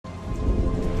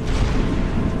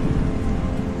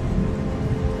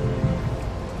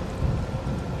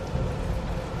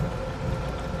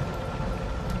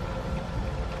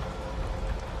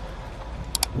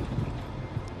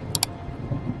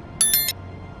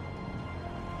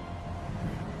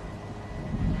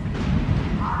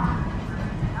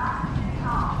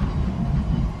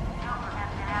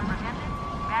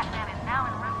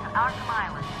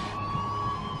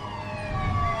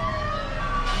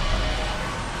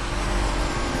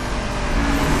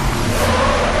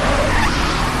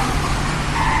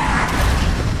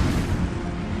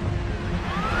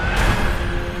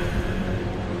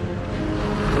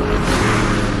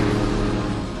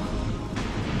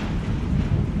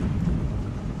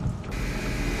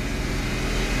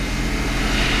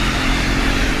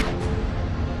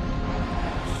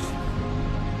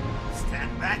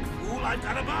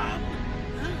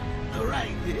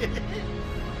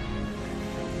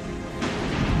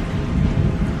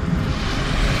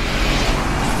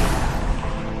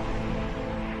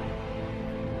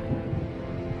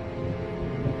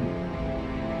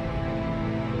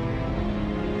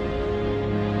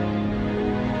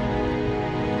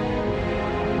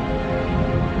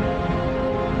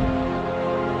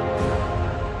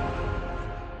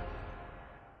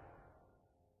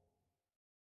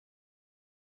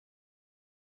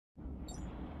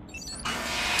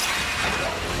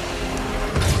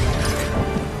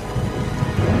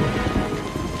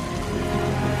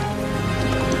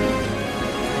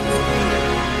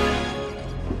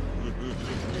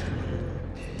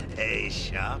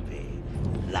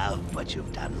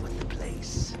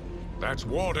That's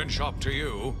Warden Shop to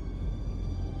you.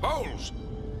 Bowles!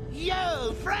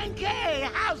 Yo, Frankie!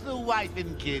 How's the wife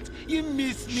and kids? You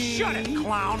miss me? Shut it,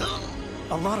 clown!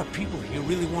 A lot of people here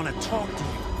really want to talk to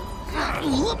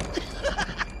you.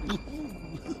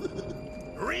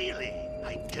 Really?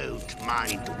 I don't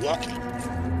mind walking.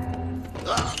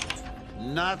 Ugh.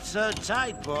 Not so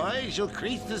tight, boys. You'll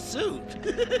crease the suit.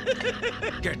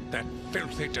 Get that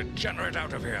filthy degenerate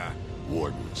out of here!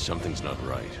 Warden, something's not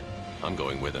right. I'm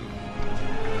going with him.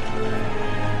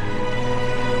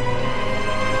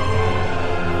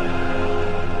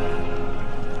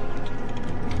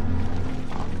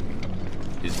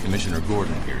 Is Commissioner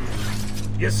Gordon here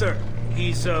yet? Yes, sir.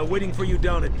 He's waiting for you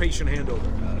down at patient handover.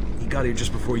 He got here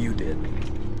just before you did.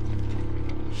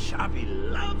 Sharpie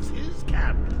loves his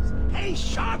cameras. Hey,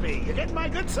 Sharpie, you getting my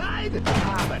good side?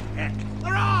 Ah, but heck,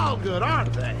 they're all good,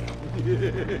 aren't they?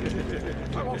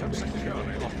 I want him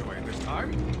securely locked away this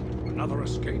time. Another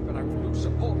escape and I will lose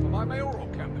support for my mayoral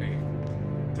campaign.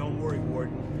 Don't worry,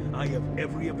 Warden. I have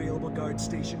every available guard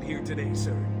station here today,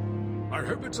 sir. I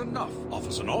hope it's enough,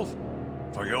 Officer North.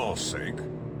 For your sake.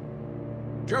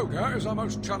 Joker is our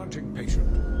most challenging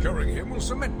patient. Curing him will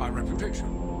cement my reputation.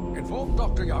 Inform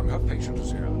Dr. Young her patient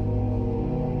is here.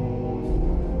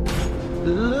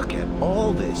 Look at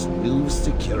all this new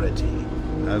security.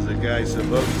 How's a guy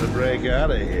supposed to break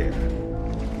out of here?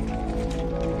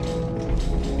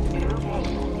 New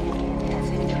patient in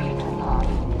intensive treatment pod.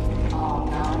 All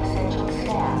non-essential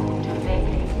staff to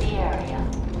vacate the area.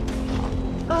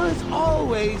 Oh, it's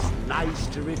always nice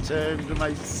to return to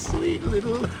my sweet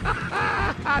little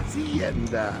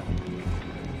hacienda.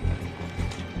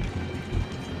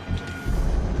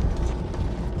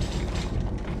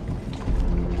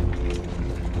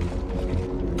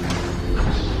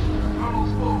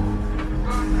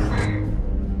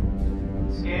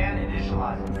 Scan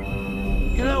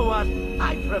initializing. You know what?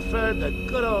 I prefer the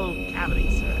good old cavity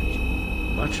search.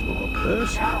 Much more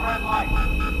personal. Down red light.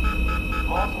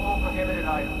 Multiple prohibited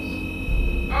items.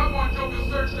 I want Joker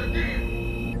searched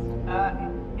again.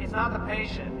 It's not the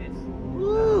patient. It's...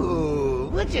 Ooh,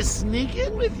 would you sneak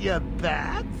in with your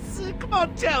bats? Come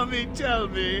on, tell me.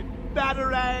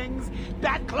 Batarangs,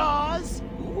 bat claws,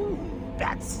 ooh,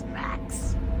 bat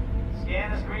smacks.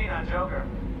 Scan is green on Joker.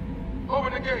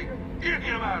 Open the gate. Get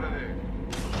him out of there.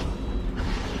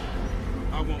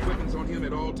 I want weapons on him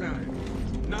at all times.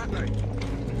 Not like...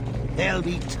 There'll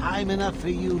be time enough for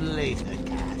you later,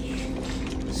 Cash.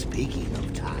 Speaking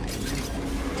of time,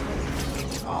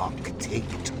 tick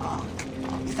tock.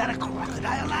 Is that a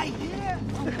crocodile I hear?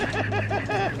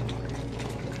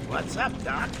 What's up,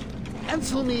 Doc?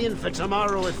 Pencil me in for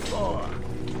tomorrow at 4.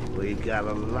 We've got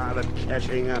a lot of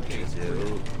catching up to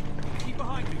do. Keep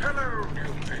behind me. Hello,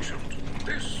 new patient.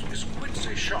 This is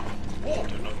Quincy Sharp,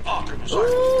 Warden of Arkham Asylum.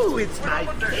 Ooh, it's my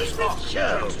favorite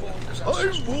show.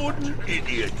 I'm Warden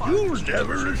Idiot. You'll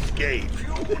never escape.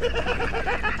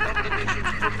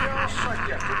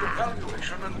 Psychiatric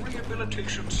Evaluation and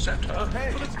Rehabilitation Center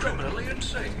for the criminally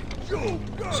insane.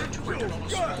 Situated on a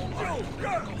small island.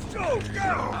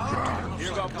 You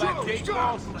go black gate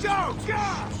balls?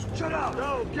 Shut up!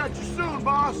 No, catch you soon,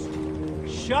 boss!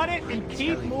 Shut it and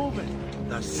keep moving.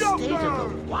 The state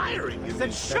of the wiring is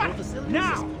Then shut it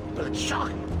now! But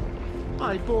shocking.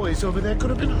 My boys over there could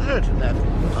have been hurt in that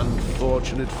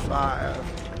unfortunate fire.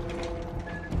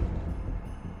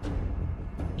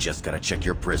 Just gotta check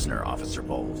your prisoner, Officer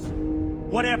Bowles.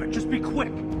 Whatever, just be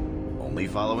quick. Only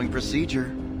following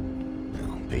procedure.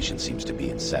 Well, patient seems to be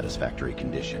in satisfactory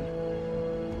condition.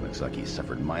 Looks like he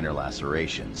suffered minor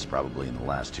lacerations, probably in the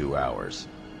last 2 hours.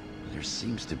 There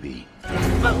seems to be...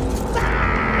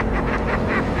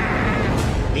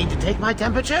 Need to take my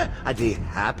temperature? I'd be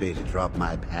happy to drop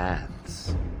my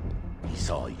pants. He's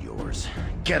all yours.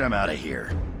 Get him out of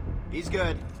here. He's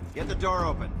good. Get the door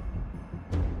open.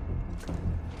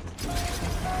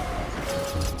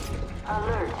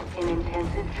 Alert in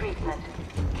intensive treatment.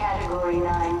 Category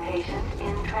 9 patient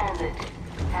in transit.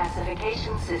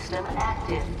 Pacification system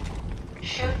active.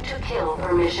 Shoot to kill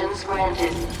permissions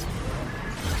granted.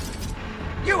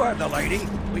 You heard the lady.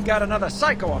 We got another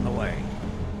psycho on the way.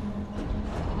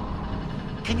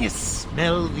 Can you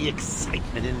smell the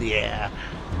excitement in the air?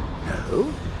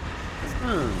 No?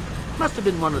 Must have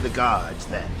been one of the guards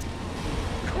then.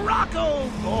 Croc,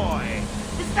 old boy!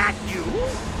 Is that you?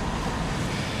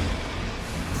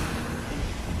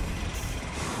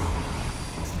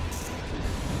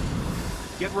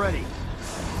 Get ready.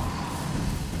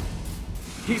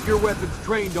 Keep your weapons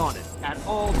trained on it at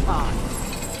all times.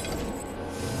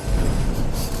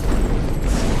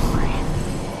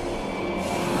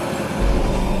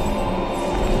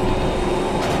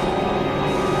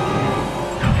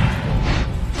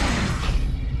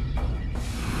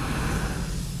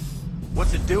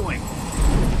 What's it doing?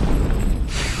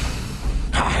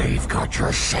 I've got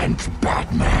your scent,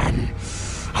 Batman.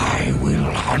 I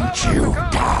will hunt you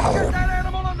down.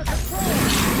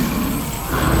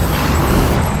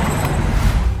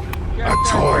 A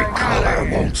toy collar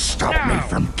won't stop me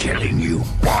from killing you,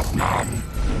 Batman.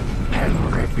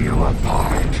 I'll rip you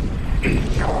apart,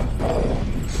 eat your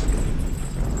bones.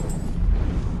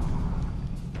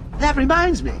 That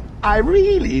reminds me, I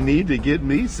really need to get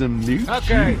me some new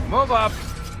Okay, shoes. move up.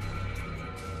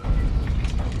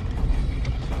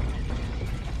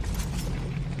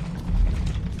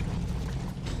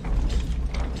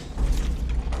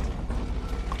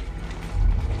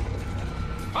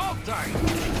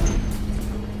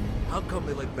 How come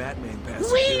they let Batman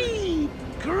pass? Whee!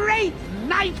 Great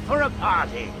night for a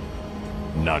party!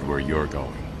 Not where you're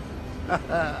going.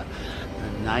 The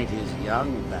night is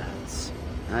young, Bats.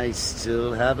 I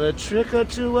still have a trick or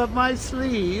two up my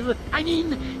sleeve. I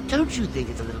mean, don't you think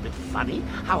it's a little bit funny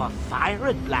how a fire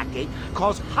at Blackgate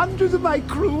caused hundreds of my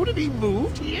crew to be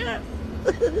moved here?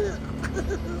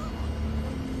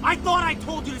 I thought I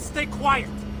told you to stay quiet.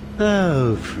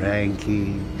 Oh,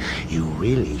 Frankie, you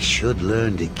really should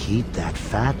learn to keep that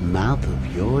fat mouth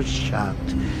of yours shut.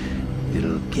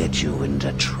 It'll get you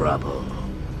into trouble.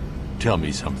 Tell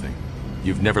me something.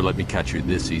 You've never let me catch you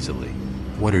this easily.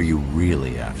 What are you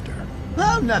really after?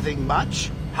 Oh, nothing much.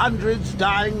 Hundreds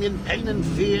dying in pain and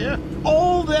fear.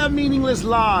 All their meaningless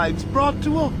lives brought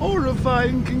to a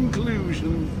horrifying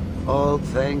conclusion. All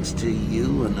thanks to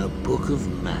you and a book of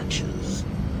matches.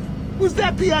 Was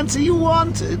that the answer you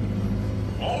wanted?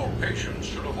 All patients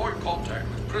should avoid contact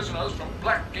with prisoners from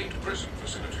Blackgate Prison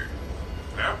Facility.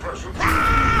 Their presence...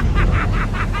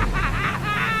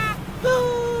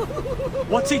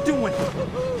 What's he doing?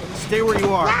 Stay where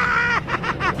you are.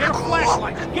 Get a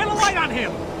flashlight. Get a light on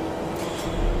him.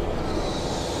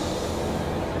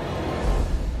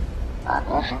 Our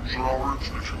presence in our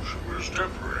institution is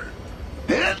temporary.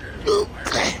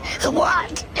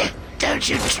 What? Don't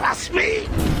you trust me?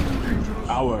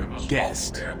 Our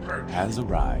guest has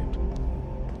arrived.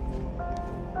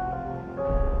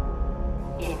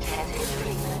 Intensive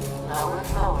treatment. Lower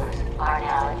floors are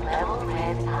now at level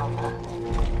red alpha.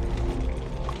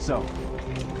 So,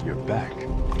 you're back.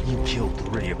 You killed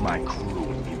 3 of my crew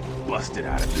and you busted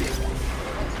out of here.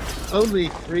 Only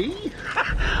 3?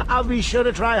 I'll be sure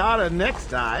to try harder next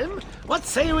time. What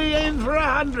say we aim for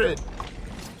 100?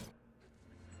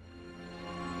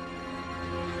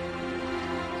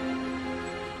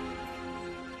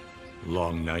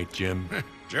 Long night, Jim?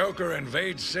 Joker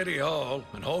invades City Hall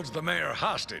and holds the mayor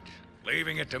hostage,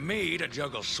 leaving it to me to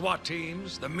juggle SWAT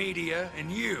teams, the media,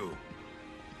 and you.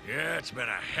 Yeah, it's been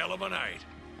a hell of a night.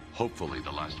 Hopefully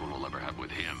the last one we'll ever have with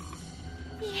him.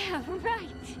 Yeah, right.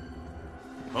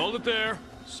 Hold it there.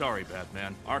 Sorry,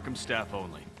 Batman. Arkham staff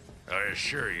only. I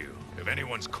assure you, if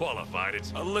anyone's qualified,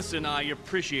 it's... Listen, I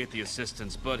appreciate the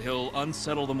assistance, but he'll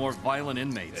unsettle the more violent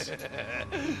inmates.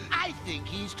 I think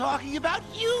he's talking about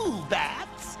you,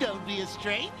 Bats. Don't be a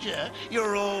stranger.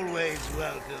 You're always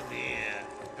welcome here.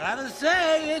 Gotta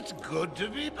say, it's good to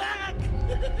be back.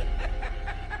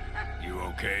 You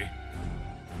okay?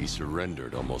 He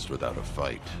surrendered almost without a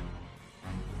fight.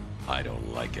 I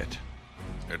don't like it.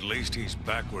 At least he's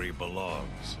back where he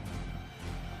belongs.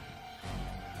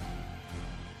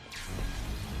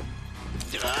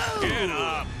 Get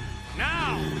up!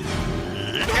 Now!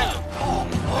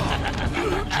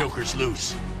 Joker's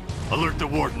loose. Alert the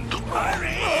warden.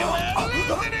 Hurry! We're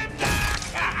losing him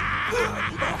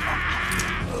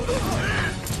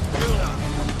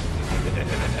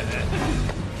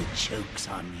The joke's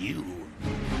on you.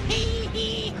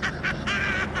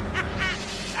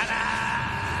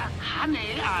 Ta-da!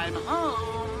 Honey, I'm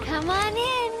home. Come on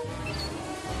in.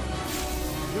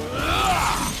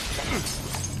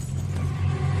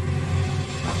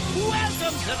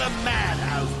 Welcome to the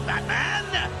madhouse, Batman!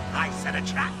 I set a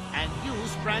trap, and you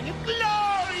sprang it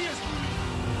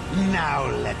gloriously! Now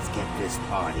let's get this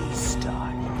party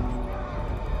started.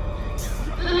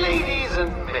 Ladies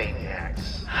and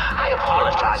maniacs, I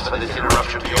apologize for this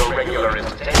interruption to your regular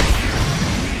entertainment.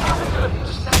 30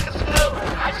 seconds ago,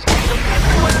 I scheduled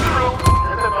everyone in the room,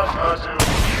 and then my person.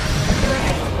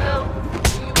 Well,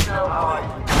 you know how I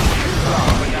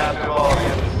love a captive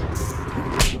audience.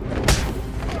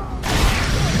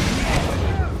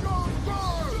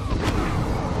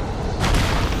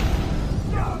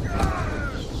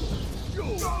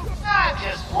 I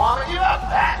just wanted you up,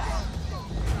 Bats.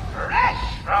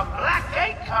 Fresh from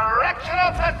Blackgate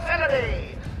Correctional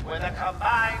Facility, with a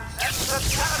combined sentence of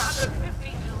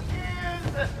 752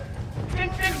 years.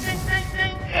 Ding, ding, ding, ding,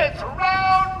 ding. It's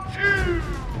round 2.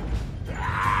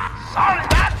 Sorry,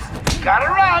 Bats. Got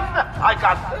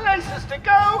I've got places to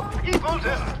go, people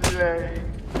to slay.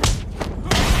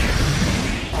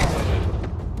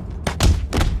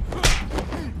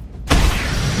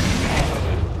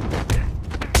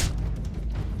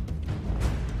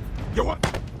 You what?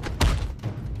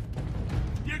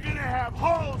 You're gonna have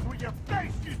holes where your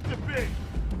face used to be!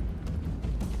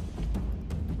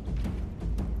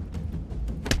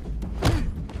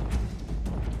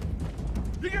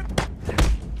 You get...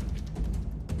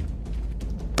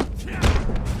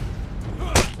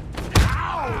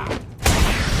 Ow!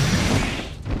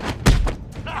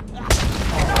 Knock it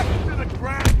to the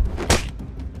ground!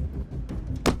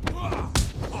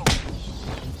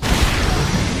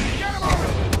 Get him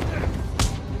over!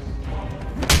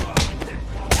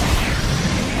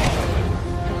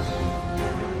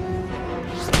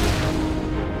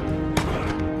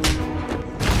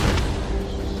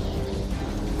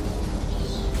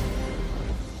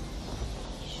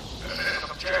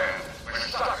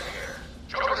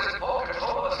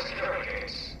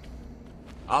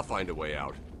 I'll find a way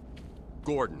out.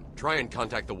 Gordon, try and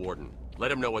contact the warden.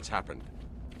 Let him know what's happened.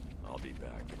 I'll be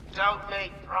back. Don't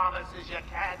make promises you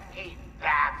can't keep,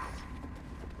 bats.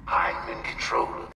 I'm in control of